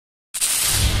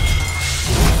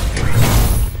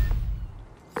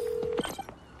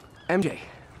MJ,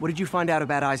 what did you find out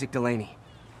about Isaac Delaney?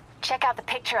 Check out the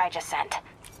picture I just sent.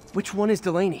 Which one is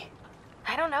Delaney?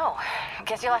 I don't know.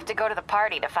 Guess you'll have to go to the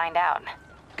party to find out.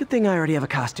 Good thing I already have a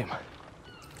costume.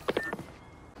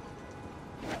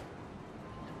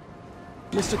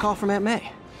 Missed a call from Aunt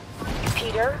May.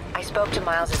 Peter, I spoke to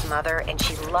Miles's mother, and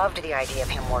she loved the idea of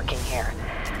him working here.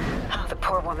 Oh, the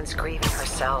poor woman's grieving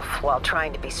herself while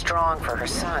trying to be strong for her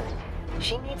son.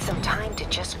 She needs some time to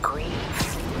just grieve,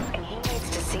 and he needs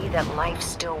to see that life's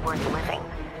still worth living.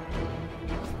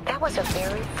 That was a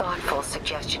very thoughtful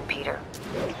suggestion, Peter.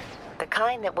 The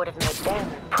kind that would have made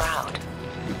them proud.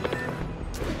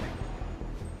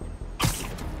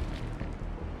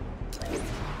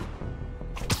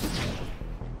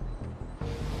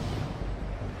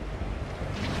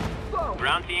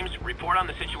 Ground teams, report on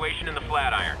the situation in the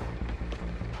Flatiron.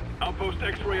 Outpost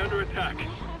X-ray under attack.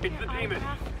 It's the demons.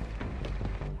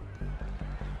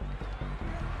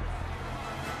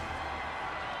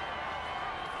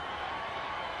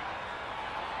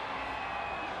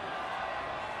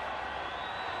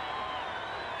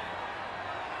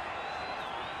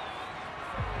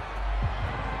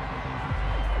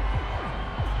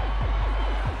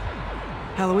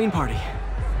 Halloween party.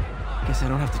 Guess I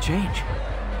don't have to change.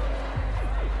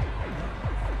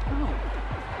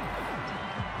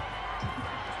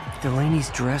 Delaney's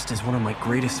dressed as one of my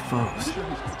greatest foes.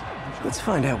 Let's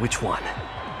find out which one.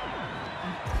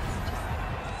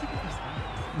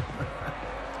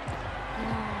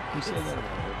 You say that about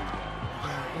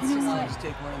everything. Let's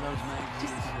take one of those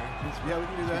magazines. Yeah, we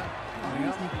can do that.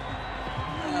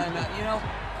 You know,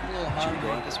 a little hard. Should we go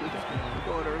out this weekend?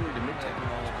 We'll go out early to Midtown.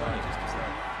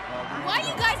 Why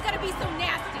you guys gotta be so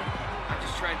nasty? I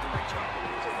just tried to reach out.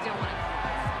 Just don't want to.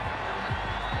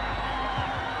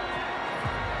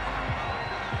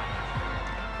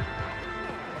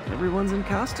 Everyone's in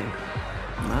costume.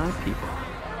 My people.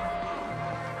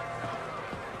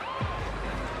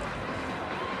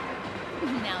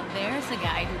 Now there's a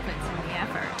guy who puts in the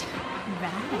effort.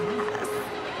 Badass.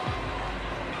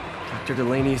 Dr.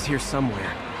 Delaney is here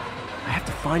somewhere. I have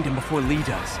to find him before Lee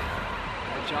does.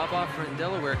 Our job offer in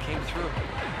Delaware came through.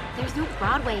 There's no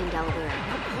Broadway in Delaware.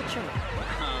 No culture.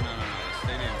 No.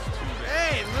 Stadium's too big.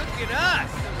 Hey, look at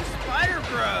us! The Spider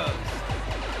Bros!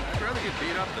 I'd rather get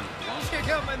beat up than flunk. Check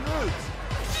out my moves!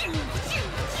 Dude,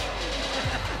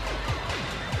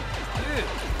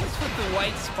 what's with the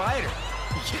white spider?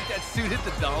 You get that suit at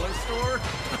the dollar store?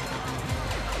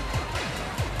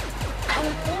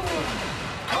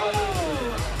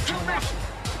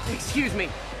 Excuse me,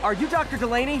 are you Dr.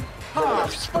 Delaney? Ah,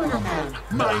 Spider-Man,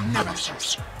 my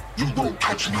nemesis. You won't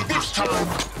catch me this time.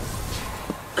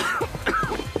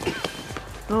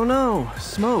 Oh no,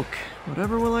 smoke.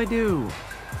 Whatever will I do?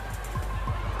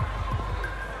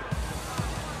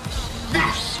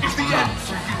 This is the end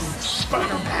for you,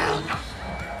 Spider-Man.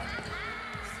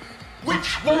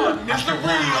 Which one is the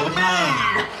real me?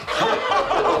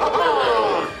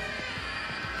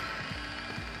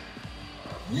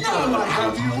 Now I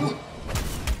have you.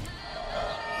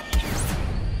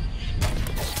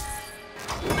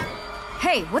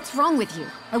 Hey, what's wrong with you?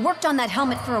 I worked on that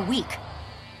helmet for a week.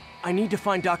 I need to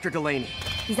find Dr. Delaney.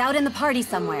 He's out in the party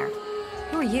somewhere.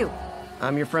 Who are you?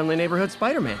 I'm your friendly neighborhood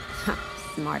Spider-Man.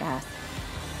 Smart ass.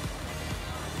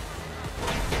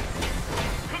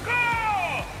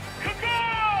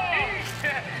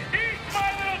 Eat,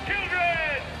 my little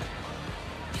children!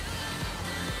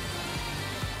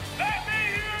 Let me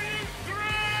hear you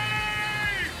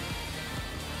scream!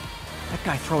 That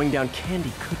guy throwing down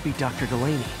candy could be Dr.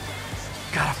 Delaney.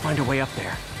 Gotta find a way up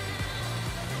there.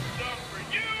 Some for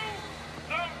you!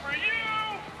 Some for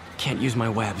you! Can't use my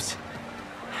webs.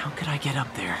 How could I get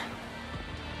up there?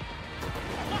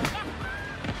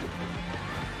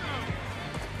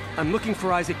 I'm looking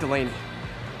for Isaac Delaney.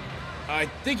 I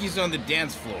think he's on the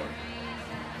dance floor.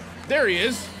 There he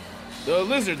is! The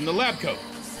lizard in the lab coat.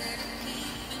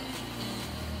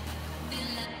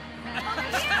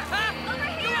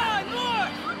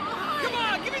 Come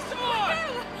on, give me some more!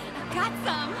 Got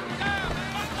some.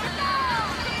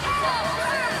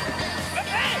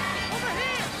 Hey, over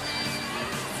here!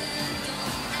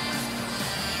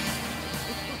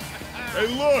 Hey,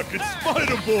 look, it's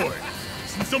Spider-Boy!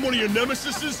 Since I'm one of your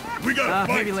nemesises, we gotta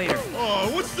fight. Maybe later. Oh,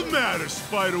 what's the matter,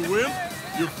 Spider-Wimp?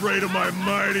 You afraid of my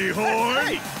mighty horn?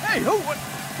 Hey, who? What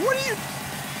are you?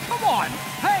 Come on!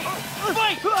 Hey!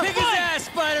 Fight! Kick his ass,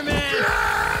 Spider-Man!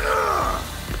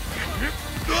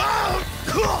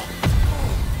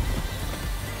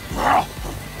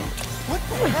 What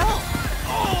the hell?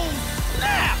 Oh,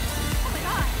 snap! Oh my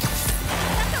god!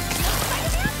 That's a real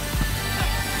Spider-Man?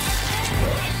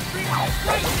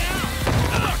 Right now!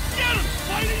 Get him,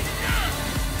 Spidey!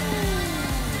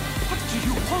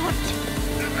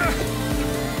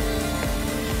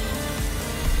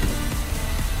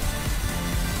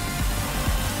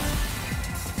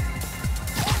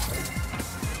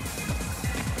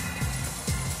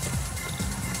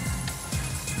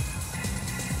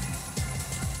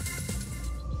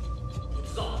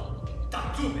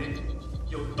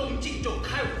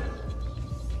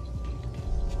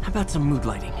 about some mood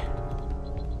lighting?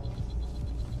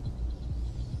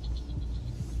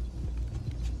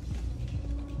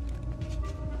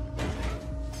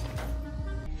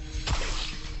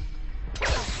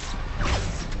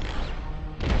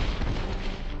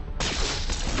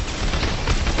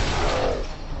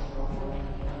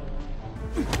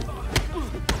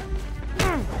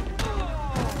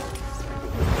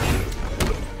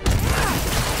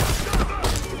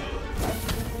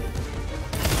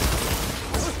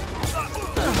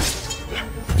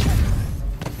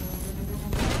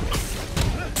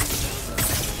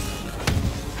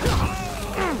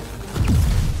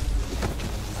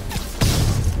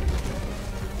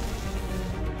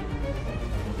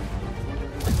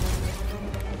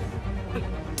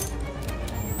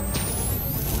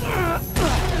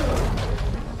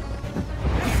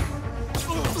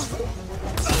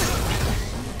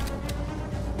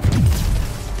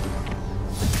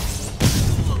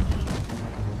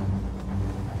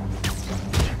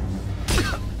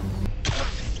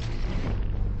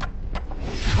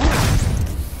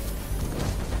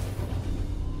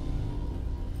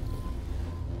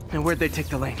 And where'd they take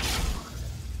the lane?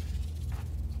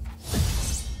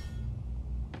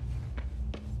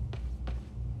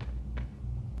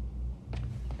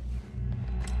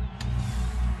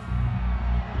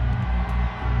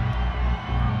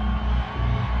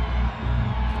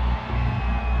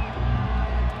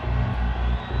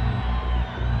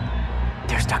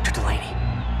 There's Dr. Delaney.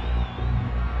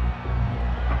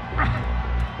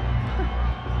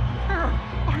 Where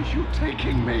are you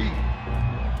taking me?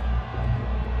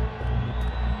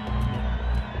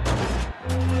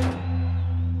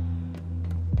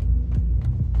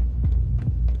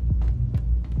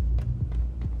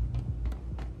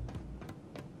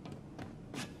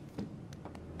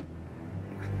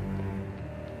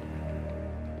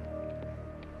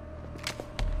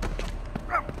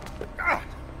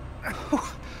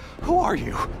 Who are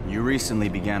you? You recently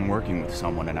began working with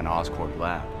someone in an Oscorp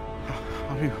lab.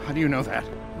 How do you know that?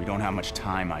 We don't have much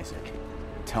time, Isaac.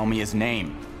 Tell me his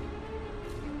name.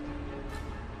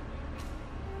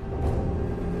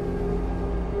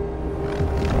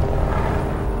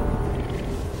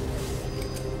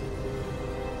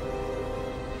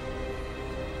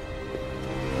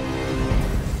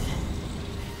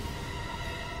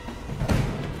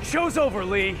 Show's over,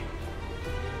 Lee.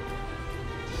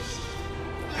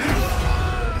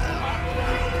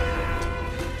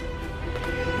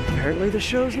 Apparently the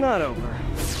show's not over.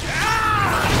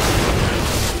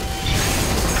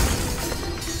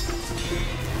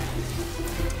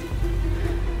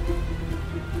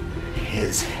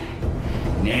 His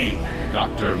name,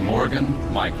 Dr.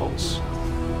 Morgan Michaels.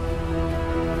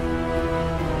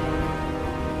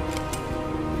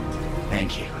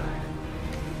 Thank you.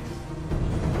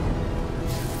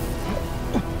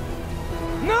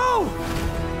 No!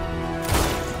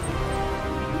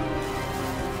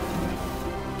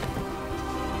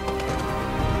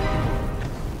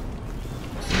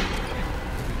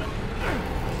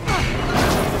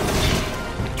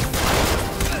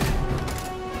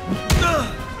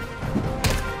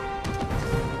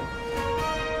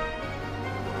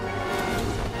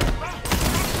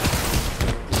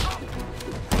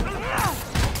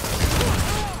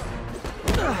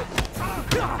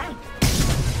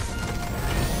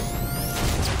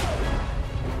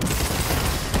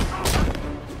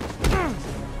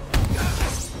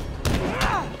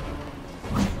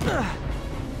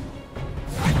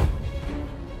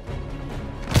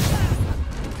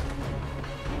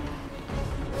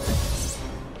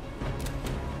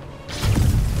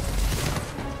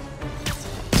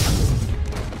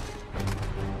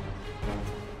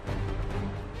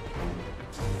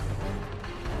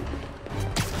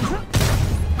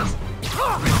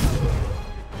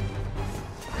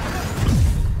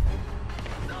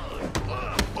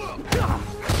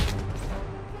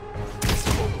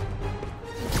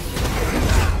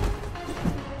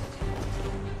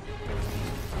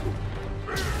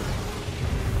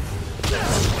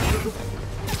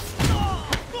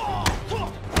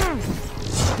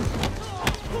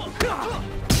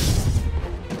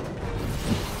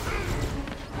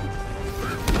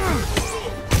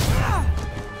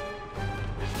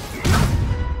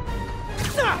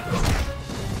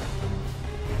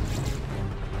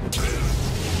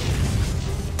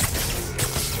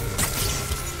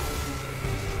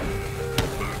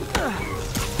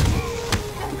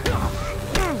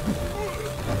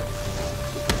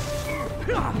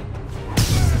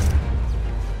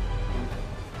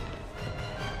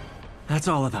 That's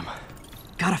all of them.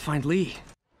 Gotta find Lee.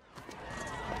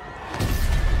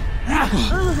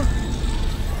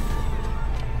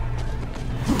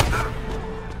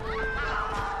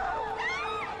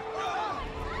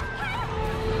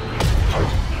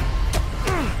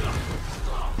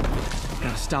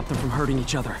 stop them from hurting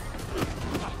each other.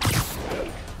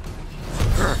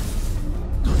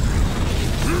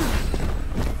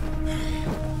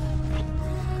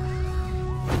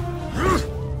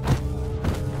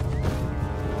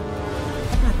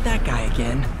 Not that guy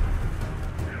again.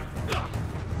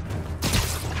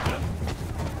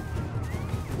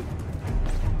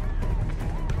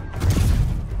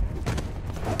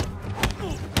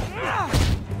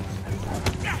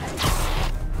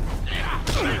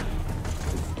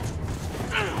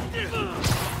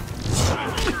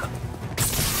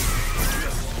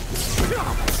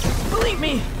 Believe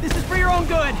me, this is for your own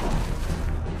good.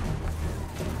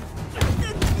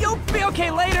 You'll be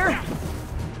okay later.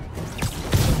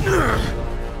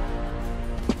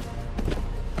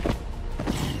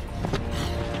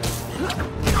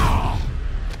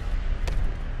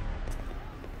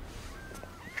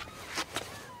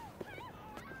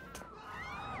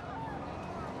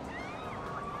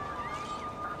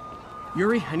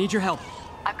 Yuri, I need your help.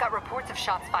 I've got reports of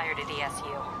shots fired at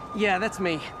ESU. Yeah, that's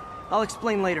me. I'll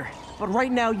explain later. But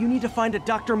right now, you need to find a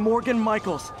Dr. Morgan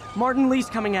Michaels. Martin Lee's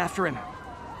coming after him.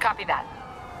 Copy that.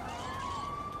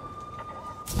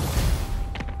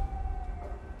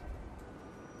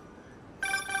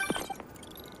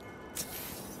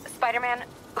 Spider-Man,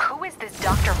 who is this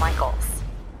Dr. Michaels?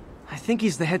 I think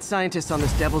he's the head scientist on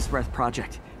this Devil's Breath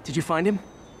project. Did you find him?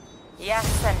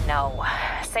 Yes and no.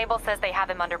 Sable says they have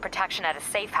him under protection at a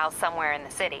safe house somewhere in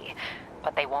the city,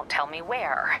 but they won't tell me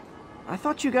where. I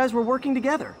thought you guys were working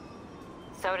together.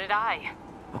 So did I.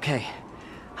 Okay.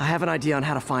 I have an idea on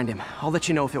how to find him. I'll let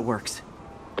you know if it works.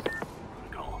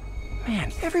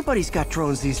 Man, everybody's got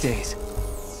drones these days.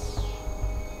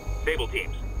 Sable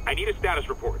teams, I need a status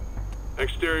report.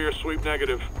 Exterior sweep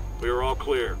negative. We are all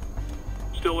clear.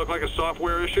 Still look like a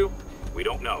software issue? We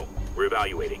don't know. We're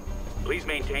evaluating. Please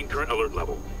maintain current alert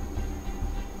level.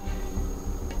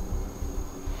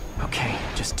 Okay,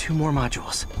 just 2 more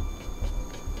modules.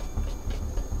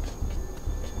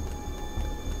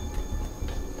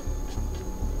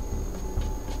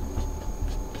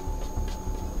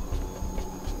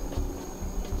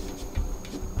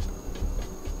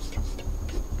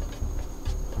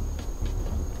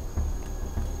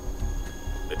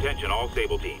 Attention all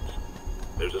Sable teams.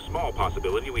 There's a small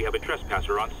possibility we have a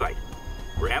trespasser on site.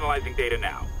 We're analyzing data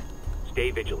now.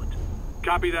 Stay vigilant.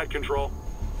 Copy that, Control.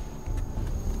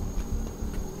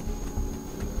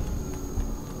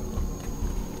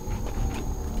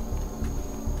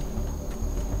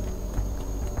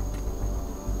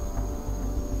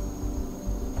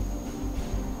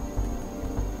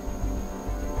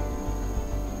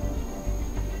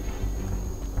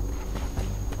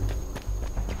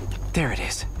 There it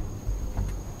is.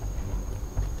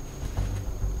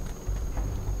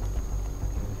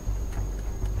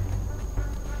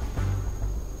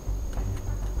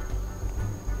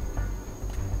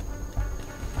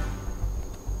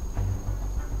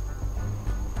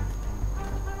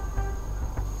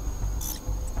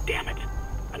 Damn it.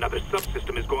 Another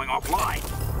subsystem is going offline.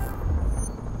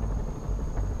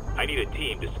 I need a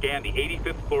team to scan the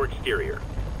 85th floor exterior.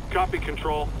 Copy,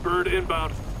 Control. Bird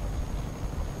inbound.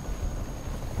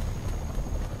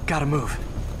 Gotta move.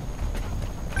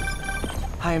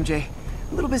 Hi, MJ.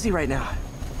 A little busy right now.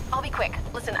 I'll be quick.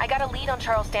 Listen, I got a lead on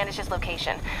Charles Standish's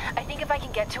location. I think if I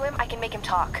can get to him, I can make him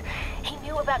talk. He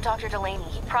knew about Dr. Delaney.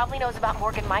 He probably knows about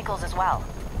Morgan Michaels as well.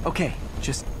 Okay,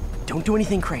 just don't do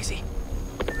anything crazy.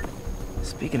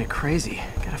 Speaking of crazy,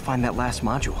 gotta find that last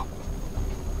module.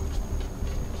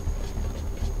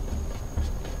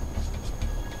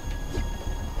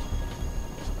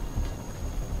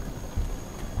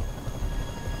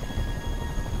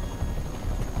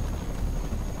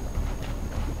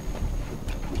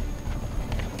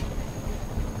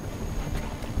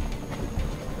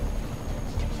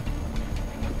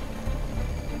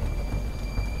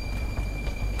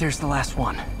 There's the last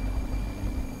one.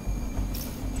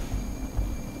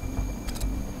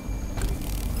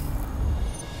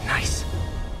 Nice.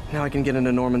 Now I can get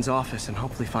into Norman's office and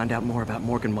hopefully find out more about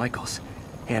Morgan Michaels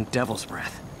and Devil's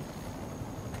Breath.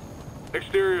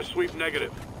 Exterior sweep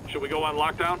negative. Should we go on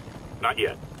lockdown? Not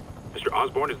yet. Mr.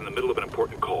 Osborn is in the middle of an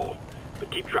important call,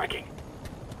 but keep tracking.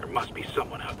 There must be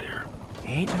someone out there.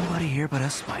 Ain't nobody here but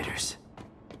us spiders.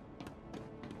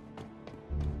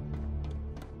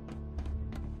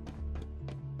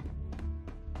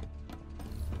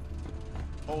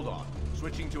 Hold on.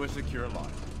 Switching to a secure line.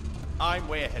 I'm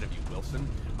way ahead of you, Wilson.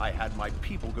 I had my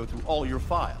people go through all your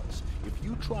files. If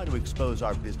you try to expose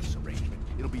our business arrangement,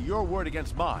 it'll be your word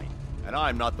against mine. And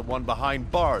I'm not the one behind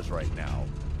bars right now.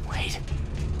 Wait.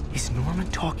 Is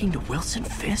Norman talking to Wilson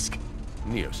Fisk?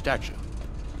 Neo statue.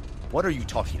 What are you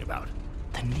talking about?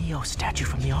 The The Neo statue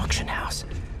from the auction house.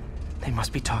 They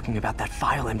must be talking about that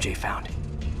file MJ found.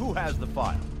 Who has the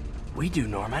file? We do,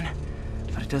 Norman.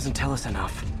 But it doesn't tell us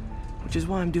enough. Which is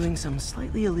why I'm doing some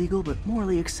slightly illegal but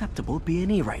morally acceptable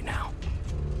B&E right now.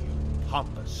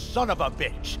 Pompous son of a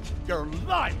bitch! You're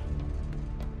lying!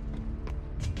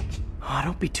 Oh,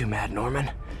 don't be too mad, Norman.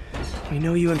 We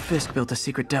know you and Fisk built a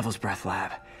secret Devil's Breath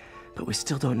lab, but we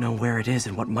still don't know where it is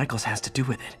and what Michaels has to do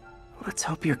with it. Let's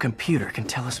hope your computer can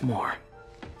tell us more.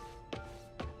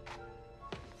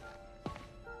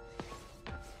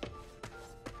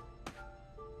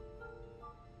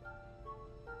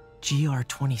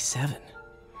 GR-27.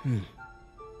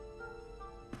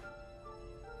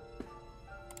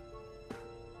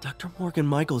 Dr. Morgan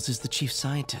Michaels is the chief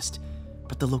scientist,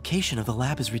 but the location of the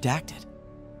lab is redacted.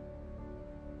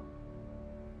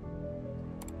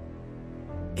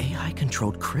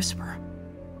 AI-controlled CRISPR.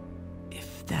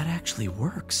 If that actually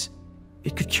works,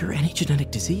 it could cure any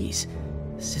genetic disease.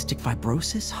 Cystic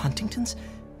fibrosis, Huntington's.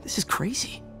 This is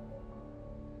crazy.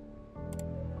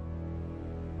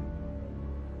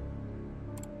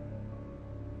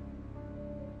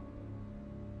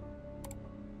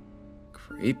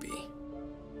 Creepy.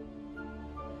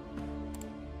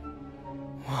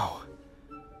 Whoa.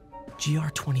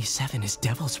 GR-27 is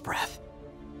Devil's Breath.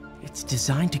 It's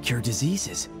designed to cure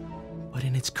diseases, but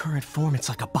in its current form, it's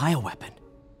like a bioweapon.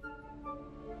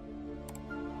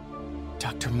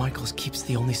 Dr. Michaels keeps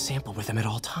the only sample with him at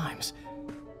all times.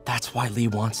 That's why Lee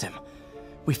wants him.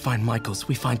 We find Michaels,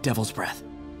 we find Devil's Breath.